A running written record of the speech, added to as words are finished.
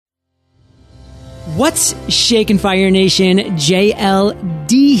What's shaking, Fire Nation?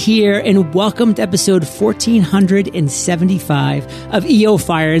 JLD here, and welcome to episode 1475 of EO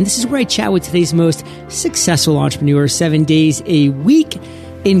Fire. And this is where I chat with today's most successful entrepreneurs 7 days a week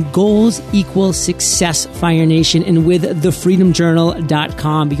in Goals Equal Success, Fire Nation. And with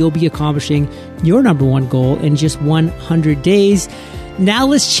thefreedomjournal.com, you'll be accomplishing your number one goal in just 100 days. Now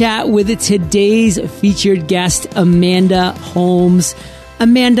let's chat with today's featured guest, Amanda Holmes.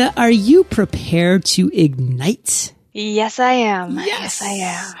 Amanda, are you prepared to ignite? Yes, I am. Yes, I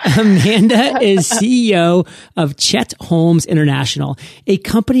am. Amanda is CEO of Chet Holmes International, a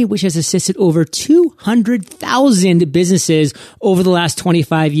company which has assisted over 200,000 businesses over the last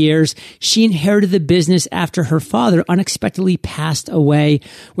 25 years. She inherited the business after her father unexpectedly passed away.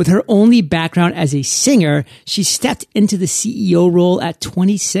 With her only background as a singer, she stepped into the CEO role at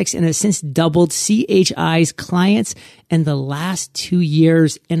 26 and has since doubled CHI's clients in the last 2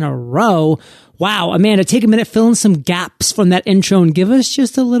 years in a row. Wow, Amanda, take a minute, fill in some gaps from that intro and give us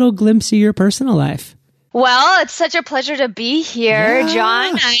just a little glimpse of your personal life. Well, it's such a pleasure to be here,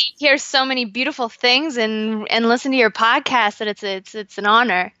 John. I hear so many beautiful things and listen to your podcast that it's an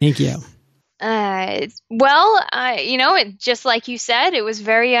honor. Thank you. Just like you said, it was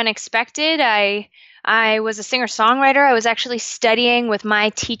very unexpected. I was a singer-songwriter. I was actually studying with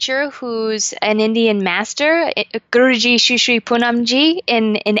my teacher, who's an Indian master, Guruji Shri Poonamji,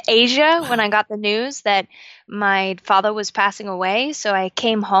 in Asia when I got the news that my father was passing away. So I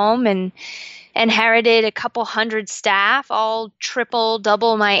came home and inherited a couple hundred staff, all triple,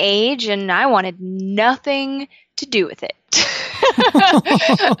 double my age, and I wanted nothing to do with it.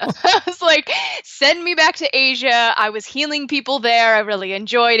 I was like, send me back to Asia. I was healing people there. I really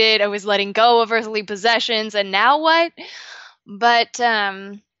enjoyed it. I was letting go of earthly possessions. And now what? But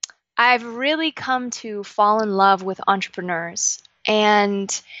I've really come to fall in love with entrepreneurs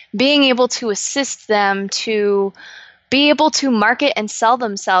and being able to assist them to be able to market and sell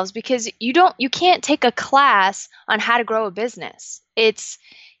themselves, because you can't take a class on how to grow a business.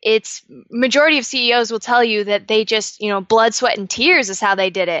 It's majority of CEOs will tell you that they just, blood, sweat, and tears is how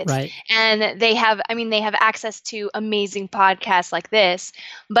they did it. Right. And they have access to amazing podcasts like this,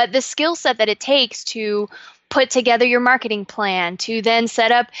 but the skill set that it takes to put together your marketing plan, to then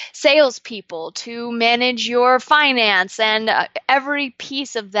set up salespeople, to manage your finance, and every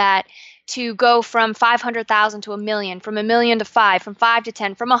piece of that, to go from 500,000 to $1 million, from $1 million to 5, from 5 to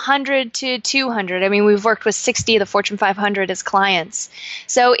 10, from 100 to 200. I mean, we've worked with 60 of the Fortune 500 as clients.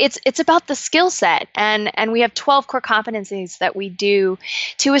 So it's about the skill set, and we have 12 core competencies that we do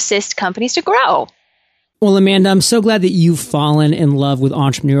to assist companies to grow. Well, Amanda, I'm so glad that you've fallen in love with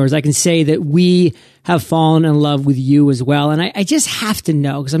entrepreneurs. I can say that we have fallen in love with you as well. And I just have to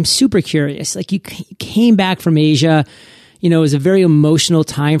know, because I'm super curious, like you came back from Asia. It was a very emotional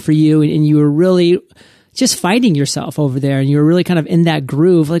time for you, and you were really just finding yourself over there, and you were really kind of in that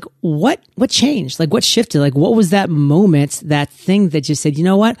groove. Like, what changed? Like, what shifted? Like, what was that moment, that thing that just said, you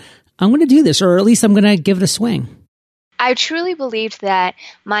know what, I'm going to do this, or at least I'm going to give it a swing? I truly believed that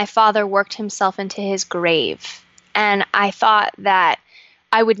my father worked himself into his grave, and I thought that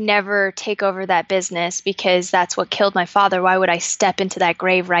I would never take over that business because that's what killed my father. Why would I step into that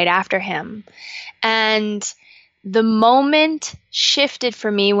grave right after him? And the moment shifted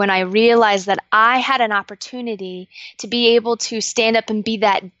for me when I realized that I had an opportunity to be able to stand up and be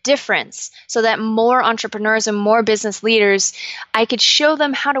that difference, so that more entrepreneurs and more business leaders, I could show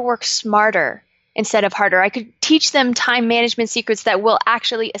them how to work smarter instead of harder. I could teach them time management secrets that will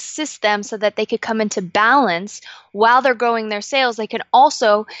actually assist them so that they could come into balance while they're growing their sales. They can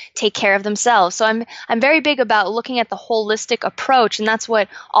also take care of themselves. So I'm very big about looking at the holistic approach, and that's what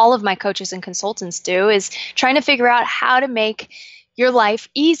all of my coaches and consultants do, is trying to figure out how to make your life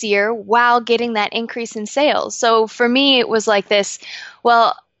easier while getting that increase in sales. So for me, it was like this,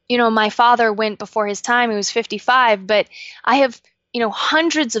 my father went before his time. He was 55, but I have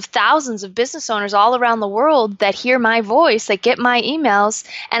hundreds of thousands of business owners all around the world that hear my voice, that get my emails,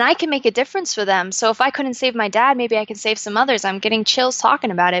 and I can make a difference for them. So if I couldn't save my dad, maybe I can save some others. I'm getting chills talking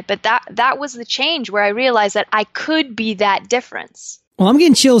about it. But that was the change where I realized that I could be that difference. Well, I'm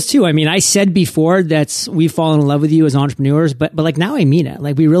getting chills too. I mean, I said before that we've fallen in love with you as entrepreneurs, but like now I mean it.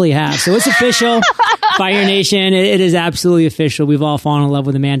 Like we really have. So it's official. Fire Nation, it is absolutely official. We've all fallen in love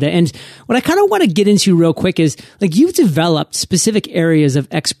with Amanda. And what I kind of want to get into real quick is, like, you've developed specific areas of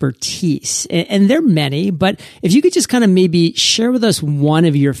expertise, and there are many, but if you could just kind of maybe share with us one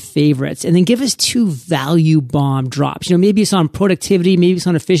of your favorites and then give us two value bomb drops. Maybe it's on productivity, maybe it's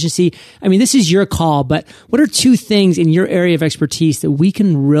on efficiency. I mean, this is your call, but what are two things in your area of expertise that we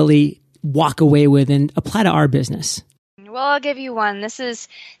can really walk away with and apply to our business? Well, I'll give you one. This is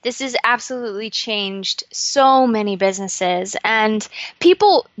absolutely changed so many businesses, and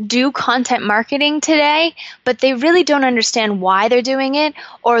people do content marketing today, but they really don't understand why they're doing it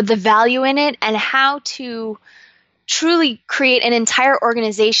or the value in it and how to truly create an entire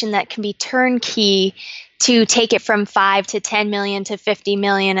organization that can be turnkey to take it from 5 to 10 million to 50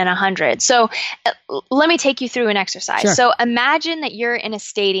 million and 100. So let me take you through an exercise. Sure. So imagine that you're in a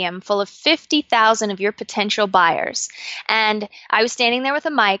stadium full of 50,000 of your potential buyers. And I was standing there with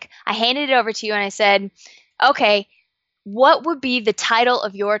a mic. I handed it over to you and I said, okay, what would be the title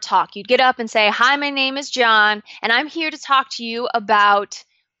of your talk? You'd get up and say, hi, my name is John, and I'm here to talk to you about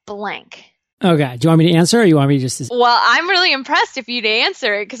blank. Okay. Do you want me to answer or you want me to just... Well, I'm really impressed if you'd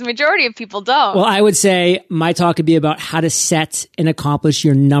answer it because majority of people don't. Well, I would say my talk could be about how to set and accomplish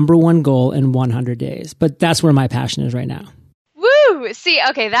your number one goal in 100 days. But that's where my passion is right now. Woo! See,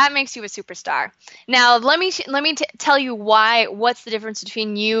 okay, that makes you a superstar. Now, let me tell you what's the difference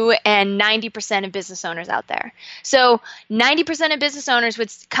between you and 90% of business owners out there. So 90% of business owners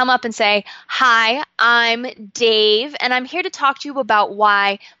would come up and say, hi, I'm Dave, and I'm here to talk to you about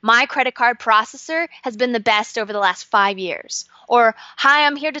why my credit card processor has been the best over the last 5 years. Or, hi,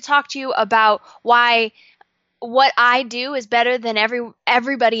 I'm here to talk to you about why what I do is better than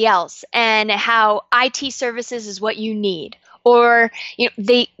everybody else and how IT services is what you need. Or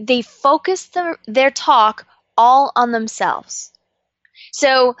they focus their talk all on themselves.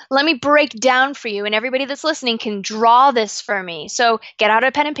 So let me break down for you, and everybody that's listening can draw this for me. So get out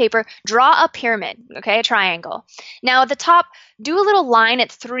a pen and paper, draw a pyramid, okay, a triangle. Now at the top, do a little line at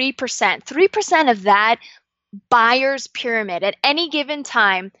 3%. 3% of that buyer's pyramid at any given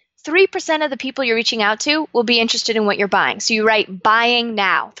time, 3% of the people you're reaching out to will be interested in what you're buying. So you write buying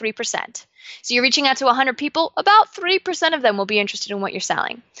now, 3%. So you're reaching out to 100 people, about 3% of them will be interested in what you're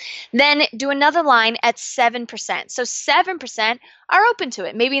selling. Then do another line at 7%. So 7% are open to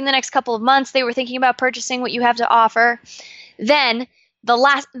it. Maybe in the next couple of months, they were thinking about purchasing what you have to offer. Then the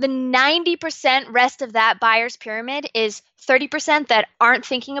 90% rest of that buyer's pyramid is 30% that aren't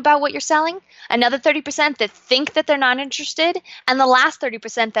thinking about what you're selling, another 30% that think that they're not interested, and the last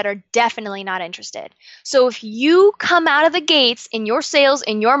 30% that are definitely not interested. So if you come out of the gates in your sales,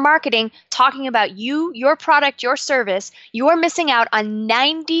 in your marketing, talking about you, your product, your service, you are missing out on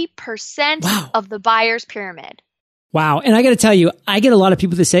 90% of the buyer's pyramid. Wow. And I got to tell you, I get a lot of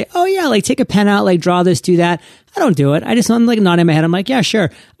people that say, oh yeah, like take a pen out, like draw this, do that. I don't do it. I'm like nodding my head. I'm like, yeah,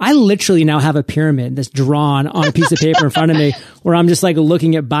 sure. I literally now have a pyramid that's drawn on a piece of paper in front of me where I'm just like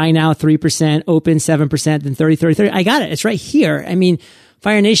looking at buy now, 3%, open 7%, then 30. I got it. It's right here. I mean,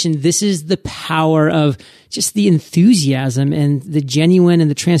 Fire Nation, this is the power of just the enthusiasm and the genuine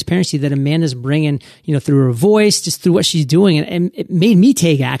and the transparency that Amanda's bringing, through her voice, just through what she's doing. And it made me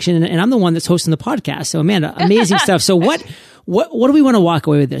take action. And I'm the one that's hosting the podcast. So Amanda, amazing stuff. So what do we want to walk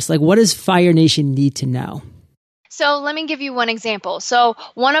away with this? Like, what does Fire Nation need to know? So let me give you one example. So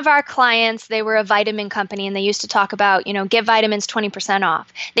one of our clients, they were a vitamin company and they used to talk about, get vitamins 20%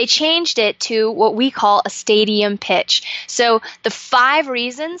 off. They changed it to what we call a stadium pitch. So the 5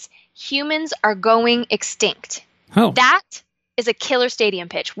 reasons humans are going extinct. Oh. That is a killer stadium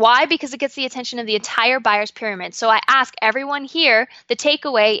pitch. Why? Because it gets the attention of the entire buyer's pyramid. So I ask everyone here, the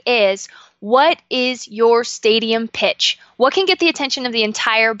takeaway is, what is your stadium pitch? What can get the attention of the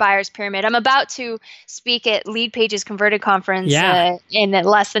entire buyer's pyramid? I'm about to speak at Lead Pages Converted Conference in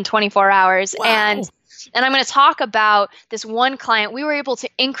less than 24 hours. Wow. And I'm going to talk about this one client. We were able to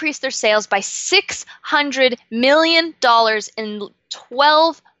increase their sales by $600 million in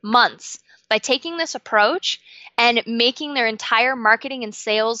 12 months by taking this approach and making their entire marketing and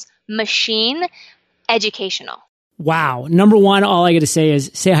sales machine educational. Wow. Number one, all I got to say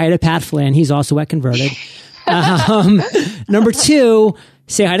is say hi to Pat Flynn. He's also at Converted. Number 2,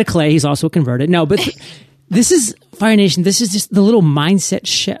 say hi to Clay. He's also at Converted. No, but this is Fire Nation. This is just the little mindset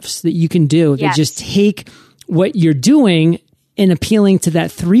shifts that you can do that just take what you're doing and appealing to that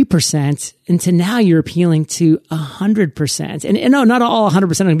 3% into now you're appealing to 100%. And no, not all 100%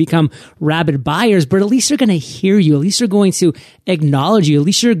 are going to become rabid buyers, but at least they're going to hear you. At least they're going to acknowledge you. At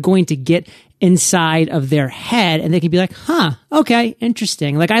least you're going to get inside of their head and they can be like, okay,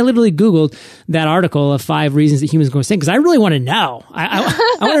 interesting. Like I literally Googled that article of 5 reasons that humans go extinct because I really want to know. I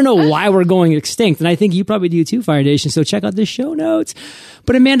want to know why we're going extinct. And I think you probably do too, Fire Nation. So check out the show notes.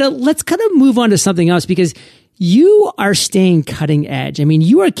 But Amanda, let's kind of move on to something else because you are staying cutting edge. I mean,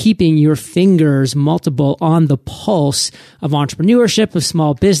 you are keeping your fingers multiple on the pulse of entrepreneurship, of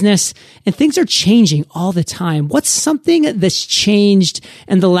small business, and things are changing all the time. What's something that's changed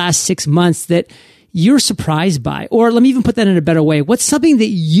in the last 6 months that you're surprised by? Or let me even put that in a better way. What's something that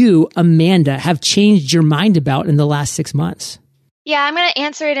you, Amanda, have changed your mind about in the last 6 months? Yeah, I'm going to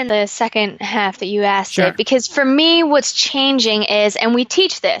answer it in the second half that you asked Sure. it, because for me, what's changing is, and we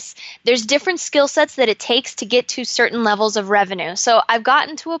teach this, there's different skill sets that it takes to get to certain levels of revenue. So I've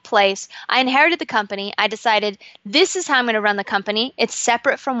gotten to a place, I inherited the company, I decided this is how I'm going to run the company. It's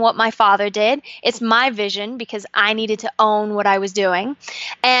separate from what my father did. It's my vision because I needed to own what I was doing.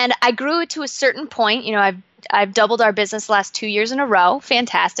 And I grew it to a certain point. I've doubled our business the last 2 years in a row.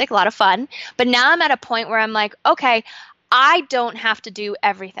 Fantastic, a lot of fun. But now I'm at a point where I'm like, okay, I don't have to do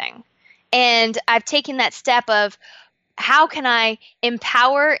everything. And I've taken that step of how can I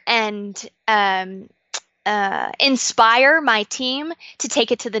empower and inspire my team to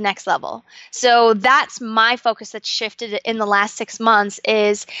take it to the next level. So that's my focus that's shifted in the last 6 months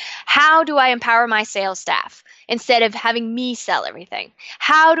is how do I empower my sales staff instead of having me sell everything?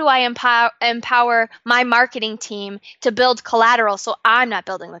 How do I empower my marketing team to build collateral so I'm not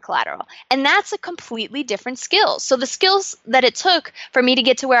building the collateral? And that's a completely different skill. So the skills that it took for me to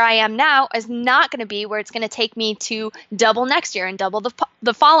get to where I am now is not going to be where it's going to take me to double next year and double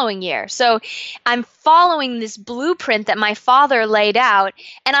the following year. So I'm following this blueprint that my father laid out.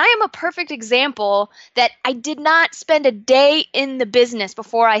 And I am a perfect example that I did not spend a day in the business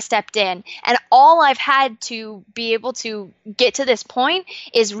before I stepped in. And all I've had to be able to get to this point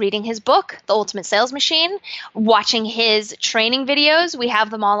is reading his book, The Ultimate Sales Machine, watching his training videos. We have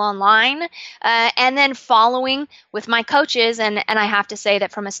them all online, and then following with my coaches. And I have to say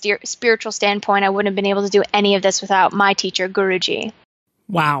that from a spiritual standpoint, I wouldn't have been able to do any of this without my teacher, Guruji.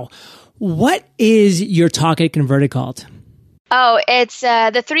 Wow. What is your Talk It Converted called? Oh, it's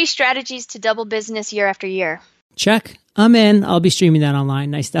the 3 strategies to double business year after year. Check. I'm in. I'll be streaming that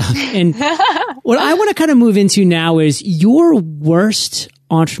online. Nice stuff. And what I want to kind of move into now is your worst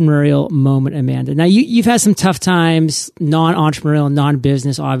entrepreneurial moment, Amanda. Now, you've had some tough times, non-entrepreneurial,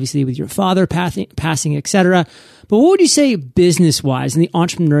 non-business, obviously, with your father passing, et cetera. But what would you say business-wise, in the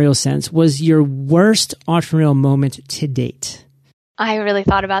entrepreneurial sense, was your worst entrepreneurial moment to date? I really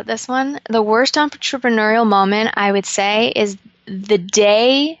thought about this one. The worst entrepreneurial moment, I would say, is the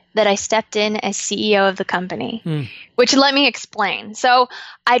day that I stepped in as CEO of the company, which let me explain. So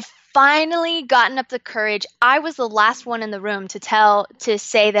I'd finally gotten up the courage. I was the last one in the room to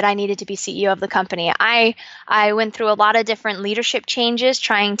say that I needed to be CEO of the company. I went through a lot of different leadership changes,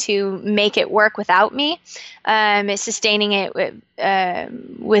 trying to make it work without me, sustaining it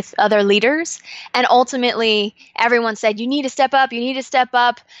with other leaders. And ultimately, everyone said, you need to step up, you need to step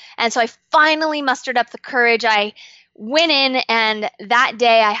up. And so I finally mustered up the courage. I went in, and that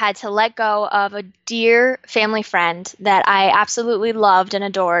day I had to let go of a dear family friend that I absolutely loved and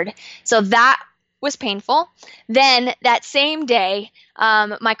adored. So that was painful. Then that same day,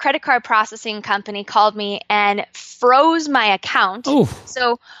 my credit card processing company called me and froze my account. Ooh.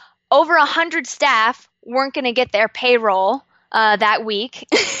 So over 100 staff weren't going to get their payroll that week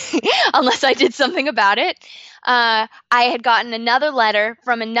unless I did something about it. I had gotten another letter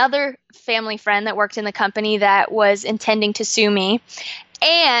from another family friend that worked in the company that was intending to sue me.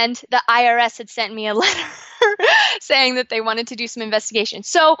 And the IRS had sent me a letter saying that they wanted to do some investigation.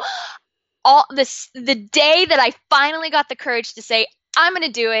 So the day that I finally got the courage to say, I'm going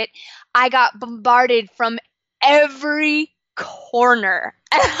to do it, I got bombarded from every corner.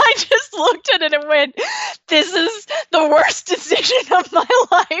 And I just looked at it and went, this is the worst decision of my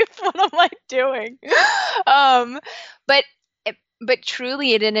life. What am I doing? But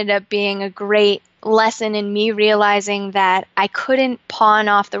truly, it ended up being a great lesson in me realizing that I couldn't pawn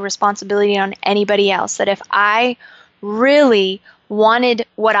off the responsibility on anybody else. That if I really wanted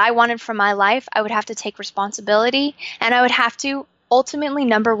what I wanted from my life, I would have to take responsibility, and I would have to ultimately,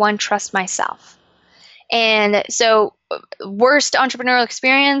 number one, trust myself. And so worst entrepreneurial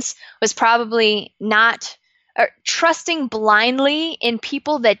experience was probably not trusting blindly in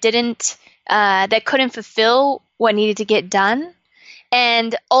people that couldn't fulfill what needed to get done.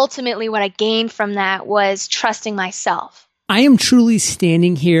 And ultimately what I gained from that was trusting myself. I am truly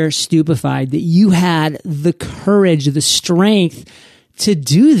standing here stupefied that you had the courage, the strength to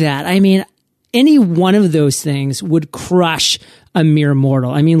do that. I mean, any one of those things would crush a mere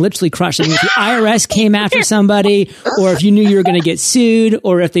mortal. I mean, literally crush. I mean, if the IRS came after somebody, or if you knew you were going to get sued,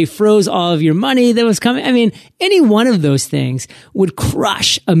 or if they froze all of your money that was coming. I mean, any one of those things would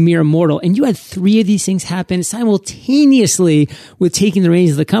crush a mere mortal. And you had 3 of these things happen simultaneously with taking the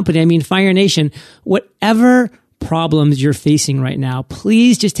reins of the company. I mean, Fire Nation, whatever problems you're facing right now,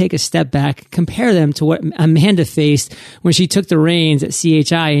 please just take a step back, compare them to what Amanda faced when she took the reins at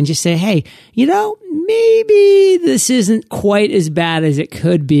CHI, and just say, hey, maybe this isn't quite as bad as it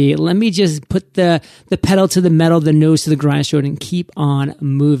could be. Let me just put the pedal to the metal, the nose to the grindstone, and keep on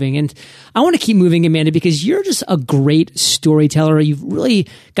moving. And I want to keep moving, Amanda, because you're just a great storyteller. You've really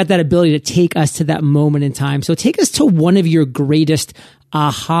got that ability to take us to that moment in time. So take us to one of your greatest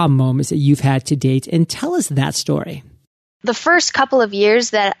aha moments that you've had to date and tell us that story. The first couple of years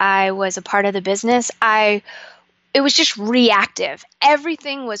that I was a part of the business, it was just reactive.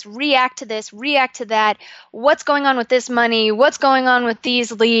 Everything was react to this, react to that. What's going on with this money? What's going on with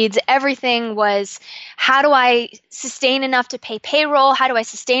these leads? Everything was, how do I sustain enough to pay payroll? How do I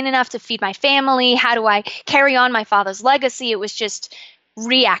sustain enough to feed my family? How do I carry on my father's legacy? It was just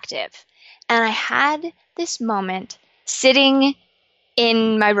reactive. And I had this moment sitting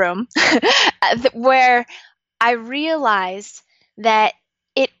in my room where I realized that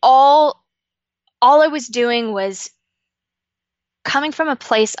all I was doing was coming from a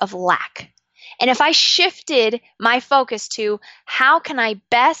place of lack. And if I shifted my focus to how can I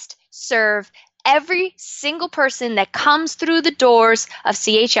best serve every single person that comes through the doors of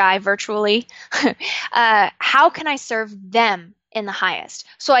CHI virtually, how can I serve them in the highest?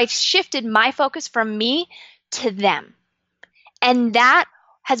 So I shifted my focus from me to them. And that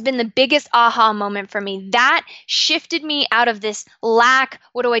has been the biggest aha moment for me. That shifted me out of this lack,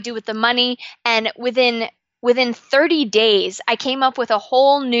 what do I do with the money? And within 30 days, I came up with a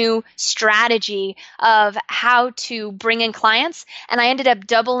whole new strategy of how to bring in clients. And I ended up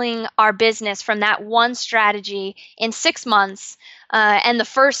doubling our business from that one strategy in 6 months. And the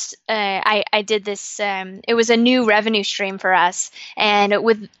first, I did this, it was a new revenue stream for us. And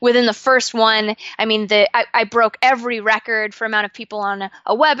within the first one, I mean, I broke every record for amount of people on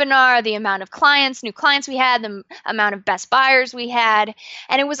a webinar, the amount of new clients we had, the amount of best buyers we had.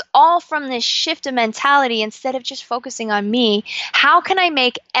 And it was all from this shift of mentality. Instead of just focusing on me, how can I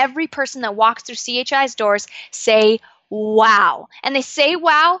make every person that walks through CHI's doors say, wow? And they say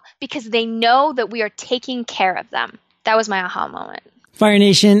wow because they know that we are taking care of them. That was my aha moment. Fire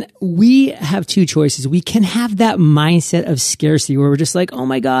Nation, we have two choices. We can have that mindset of scarcity where we're just like, oh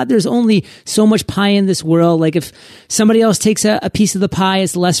my God, there's only so much pie in this world. Like if somebody else takes a piece of the pie,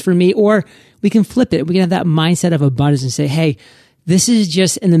 it's less for me. Or we can flip it. We can have that mindset of abundance and say, hey, this is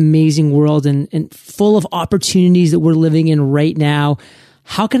just an amazing world and full of opportunities that we're living in right now.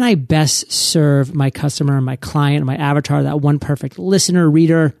 How can I best serve my customer, my client, my avatar, that one perfect listener,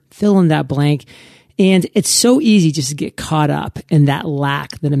 reader, fill in that blank? And it's so easy just to get caught up in that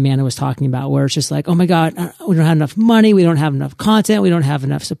lack that Amanda was talking about, where it's just like, oh my God, we don't have enough money. We don't have enough content. We don't have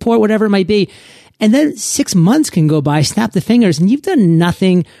enough support, whatever it might be. And then 6 months can go by, snap the fingers, and you've done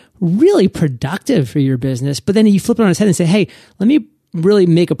nothing really productive for your business. But then you flip it on its head and say, hey, let me really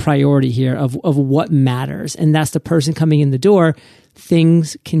make a priority here of what matters. And that's the person coming in the door.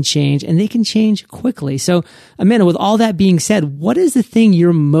 Things can change and they can change quickly. So Amanda, with all that being said, what is the thing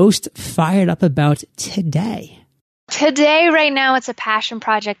you're most fired up about today? Today, right now, it's a passion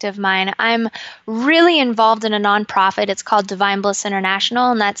project of mine. I'm really involved in a nonprofit. It's called Divine Bliss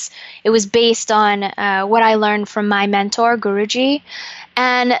International, and it was based on what I learned from my mentor, Guruji.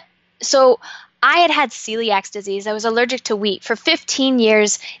 And so I had celiac disease. I was allergic to wheat. For 15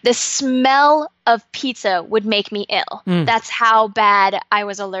 years, the smell of pizza would make me ill. That's how bad I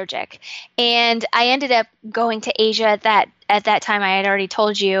was allergic. And I ended up going to Asia at that time. I had already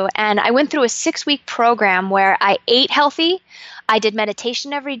told you. And I went through a 6-week program where I ate healthy. I did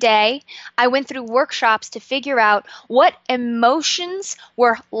meditation every day. I went through workshops to figure out what emotions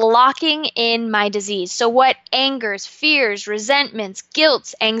were locking in my disease. So what angers, fears, resentments,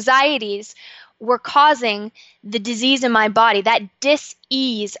 guilt, anxieties were causing the disease in my body, that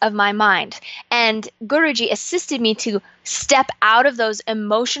dis-ease of my mind. And Guruji assisted me to step out of those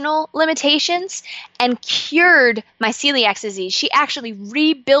emotional limitations and cured my celiac disease. She actually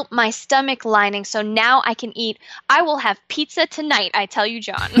rebuilt my stomach lining, so now I can eat. I will have pizza tonight, I tell you,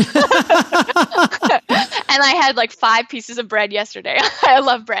 John. And I had like 5 pieces of bread yesterday. I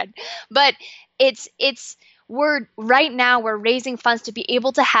love bread. But right now we're raising funds to be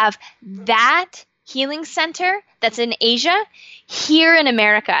able to have that healing center that's in Asia here in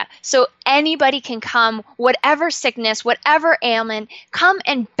America. So anybody can come, whatever sickness, whatever ailment, come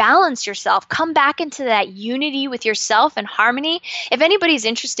and balance yourself. Come back into that unity with yourself and harmony. If anybody's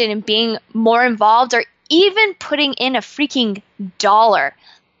interested in being more involved or even putting in a freaking dollar,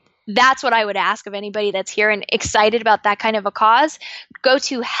 that's what I would ask of anybody that's here and excited about that kind of a cause. Go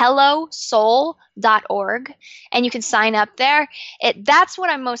to hellosoul.org and you can sign up there. That's what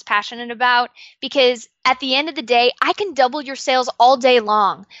I'm most passionate about, because at the end of the day, I can double your sales all day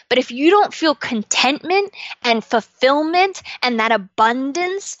long. But if you don't feel contentment and fulfillment and that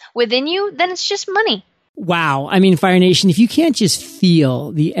abundance within you, then it's just money. Wow. I mean, Fire Nation, if you can't just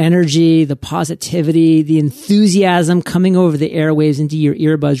feel the energy, the positivity, the enthusiasm coming over the airwaves into your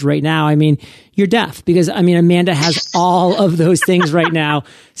earbuds right now, I mean, you're deaf, because I mean, Amanda has all of those things right now.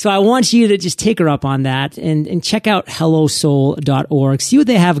 So I want you to just take her up on that and check out hellosoul.org. See what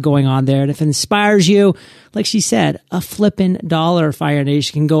they have going on there. And if it inspires you, like she said, a flippin' $1, Fire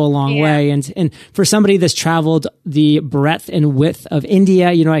Nation, can go a long way. And for somebody that's traveled the breadth and width of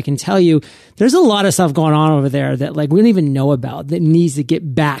India, you know, I can tell you there's a lot of stuff going on over there that like we don't even know about that needs to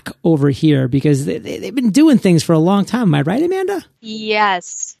get back over here, because they've been doing things for a long time. Am I right, Amanda?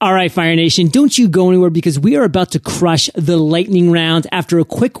 Yes. All right, Fire Nation, don't you go anywhere, because we are about to crush the lightning round after a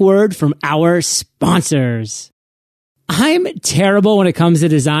quick word from our sponsors. I'm terrible when it comes to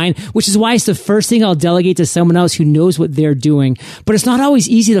design, which is why it's the first thing I'll delegate to someone else who knows what they're doing. But it's not always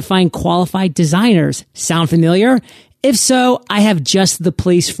easy to find qualified designers. Sound familiar? If so, I have just the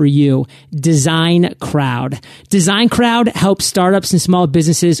place for you. Design Crowd. Design Crowd helps startups and small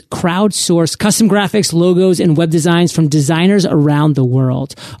businesses crowdsource custom graphics, logos, and web designs from designers around the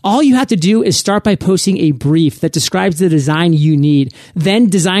world. All you have to do is start by posting a brief that describes the design you need. Then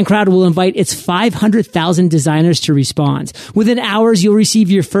Design Crowd will invite its 500,000 designers to respond. Within hours, you'll receive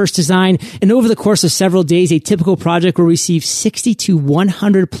your first design, and over the course of several days, a typical project will receive 60 to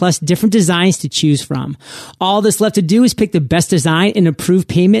 100 plus different designs to choose from. All that's left to do is pick the best design and approve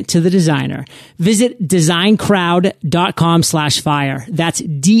payment to the designer. Visit designcrowd.com/fire. That's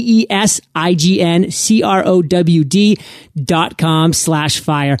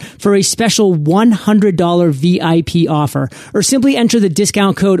DESIGNCROWD.com/fire for a special $100 VIP offer, or simply enter the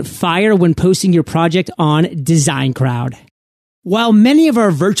discount code FIRE when posting your project on Design Crowd. While many of our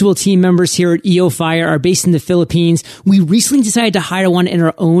virtual team members here at EO Fire are based in the Philippines, we recently decided to hire one in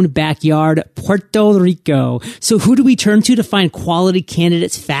our own backyard, Puerto Rico. So who do we turn to find quality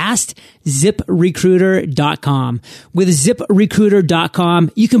candidates fast? ZipRecruiter.com. With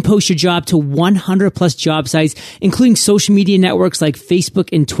ZipRecruiter.com, you can post your job to 100 plus job sites, including social media networks like Facebook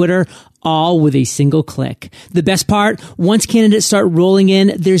and Twitter, all with a single click. The best part, once candidates start rolling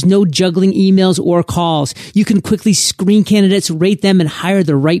in, there's no juggling emails or calls. You can quickly screen candidates, rate them, and hire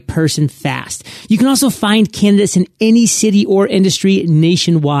the right person fast. You can also find candidates in any city or industry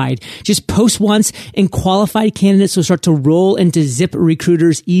nationwide. Just post once and qualified candidates will start to roll into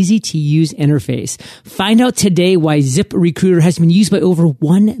ZipRecruiter's easy-to-use interface. Find out today why ZipRecruiter has been used by over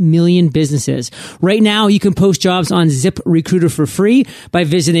 1 million businesses. Right now, you can post jobs on ZipRecruiter for free by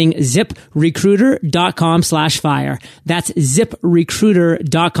visiting ZipRecruiter.com/fire. That's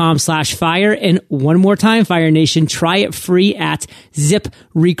ZipRecruiter.com/fire. And one more time, Fire Nation, try it free at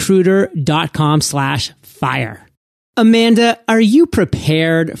ZipRecruiter.com/fire. Amanda, are you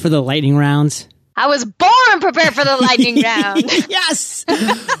prepared for the lightning rounds? I was born prepared for the lightning round. Yes.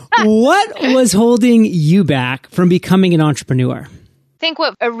 What was holding you back from becoming an entrepreneur? I think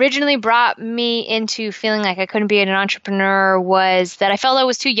what originally brought me into feeling like I couldn't be an entrepreneur was that I felt I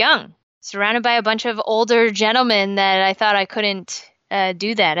was too young, surrounded by a bunch of older gentlemen that I thought I couldn't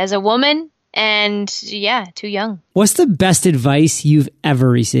do that as a woman. And yeah, too young. What's the best advice you've ever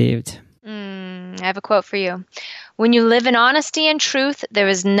received? I have a quote for you. When you live in honesty and truth, there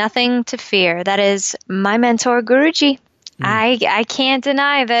is nothing to fear. That is my mentor, Guruji. I can't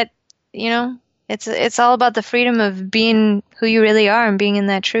deny that, you know, it's all about the freedom of being who you really are and being in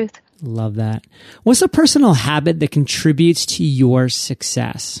that truth. Love that. What's a personal habit that contributes to your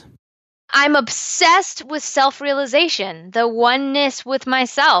success? I'm obsessed with self-realization, the oneness with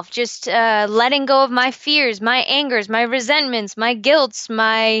myself, just letting go of my fears, my angers, my resentments, my guilts,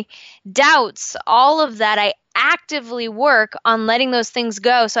 my doubts, all of that. I actively work on letting those things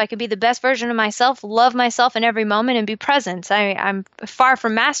go so I can be the best version of myself, love myself in every moment, and be present. I'm far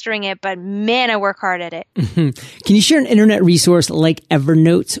from mastering it, but man, I work hard at it. Can you share an internet resource like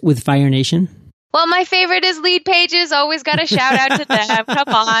Evernote with Fire Nation? Well, my favorite is Lead Pages. Always got a shout out to them. Come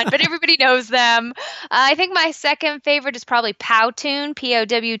on. But everybody knows them. I think my second favorite is probably Powtoon,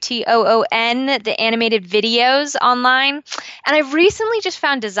 Powtoon, the animated videos online. And I recently just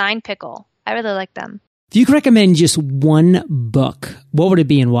found Design Pickle. I really like them. If you could recommend just one book, what would it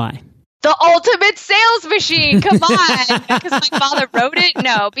be and why? The ultimate sales machine. Come on. Because my father wrote it?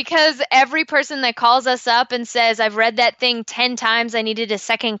 No, because every person that calls us up and says, I've read that thing 10 times, I needed a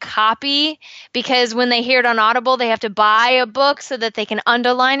second copy, because when they hear it on Audible, they have to buy a book so that they can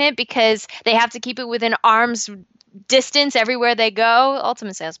underline it, because they have to keep it within arm's distance everywhere they go.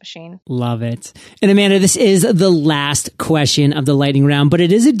 Ultimate sales machine. Love it. And Amanda, this is the last question of the lightning round, but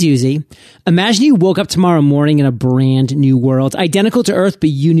it is a doozy. Imagine you woke up tomorrow morning in a brand new world, identical to Earth, but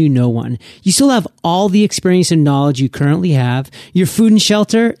you knew no one. You still have all the experience and knowledge you currently have, your food and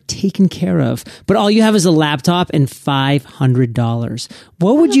shelter taken care of, but all you have is a laptop and $500.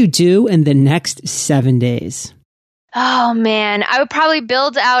 What would you do in the next 7 days? Oh man, I would probably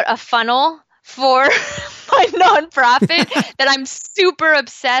build out a funnel for my nonprofit that I'm super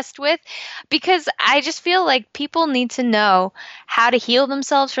obsessed with, because I just feel like people need to know how to heal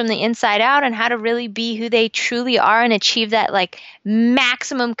themselves from the inside out and how to really be who they truly are and achieve that like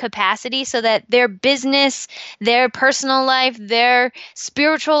maximum capacity, so that their business, their personal life, their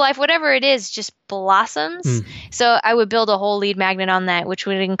spiritual life, whatever it is, just blossoms. So I would build a whole lead magnet on that, which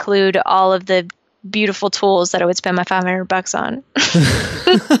would include all of the beautiful tools that I would spend my $500 on.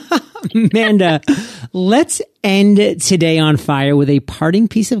 Amanda, let's end today on fire with a parting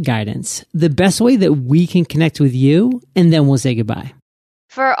piece of guidance, the best way that we can connect with you, and then we'll say goodbye.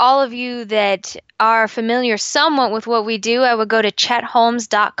 For all of you that are familiar somewhat with what we do, I would go to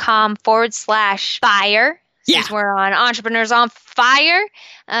chetholmes.com/fire. Since we're on Entrepreneurs on Fire.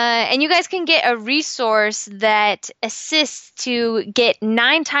 And you guys can get a resource that assists to get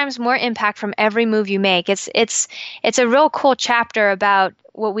 9 times more impact from every move you make. It's a real cool chapter about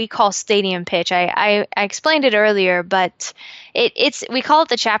what we call stadium pitch. I explained it earlier, but we call it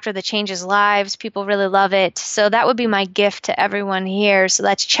the chapter that changes lives. People really love it. So that would be my gift to everyone here. So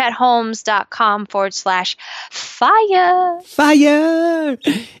that's chetholmes.com/fire. Fire!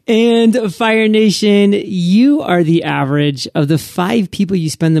 And Fire Nation, you are the average of the 5 people you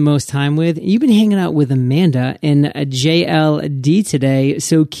spend the most time with. You've been hanging out with Amanda and JLD today,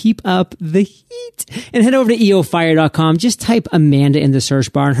 so keep up the heat. And head over to eofire.com. Just type Amanda in the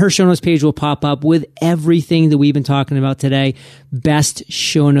search bar, and her show notes page will pop up with everything that we've been talking about today. Best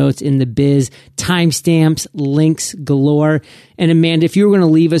show notes in the biz, timestamps, links galore. And Amanda, if you were going to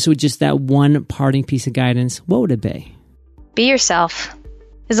leave us with just that one parting piece of guidance, what would it be? Be yourself.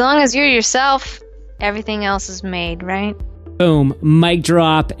 As long as you're yourself, everything else is made, right? Boom. Mic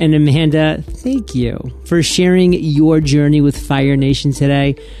drop. And Amanda, thank you for sharing your journey with Fire Nation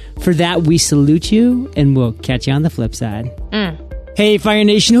today. For that, we salute you, and we'll catch you on the flip side. Hey, Fire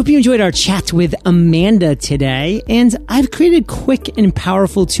Nation. Hope you enjoyed our chat with Amanda today. And I've created quick and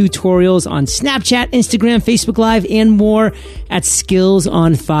powerful tutorials on Snapchat, Instagram, Facebook Live, and more at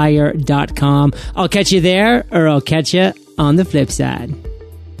skillsonfire.com. I'll catch you there, or I'll catch you on the flip side.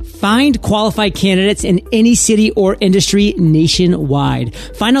 Find qualified candidates in any city or industry nationwide.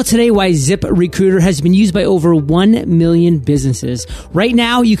 Find out today why ZipRecruiter has been used by over 1 million businesses. Right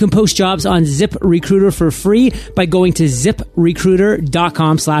now, you can post jobs on ZipRecruiter for free by going to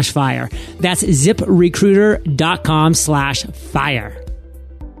ziprecruiter.com/fire. That's ziprecruiter.com/fire.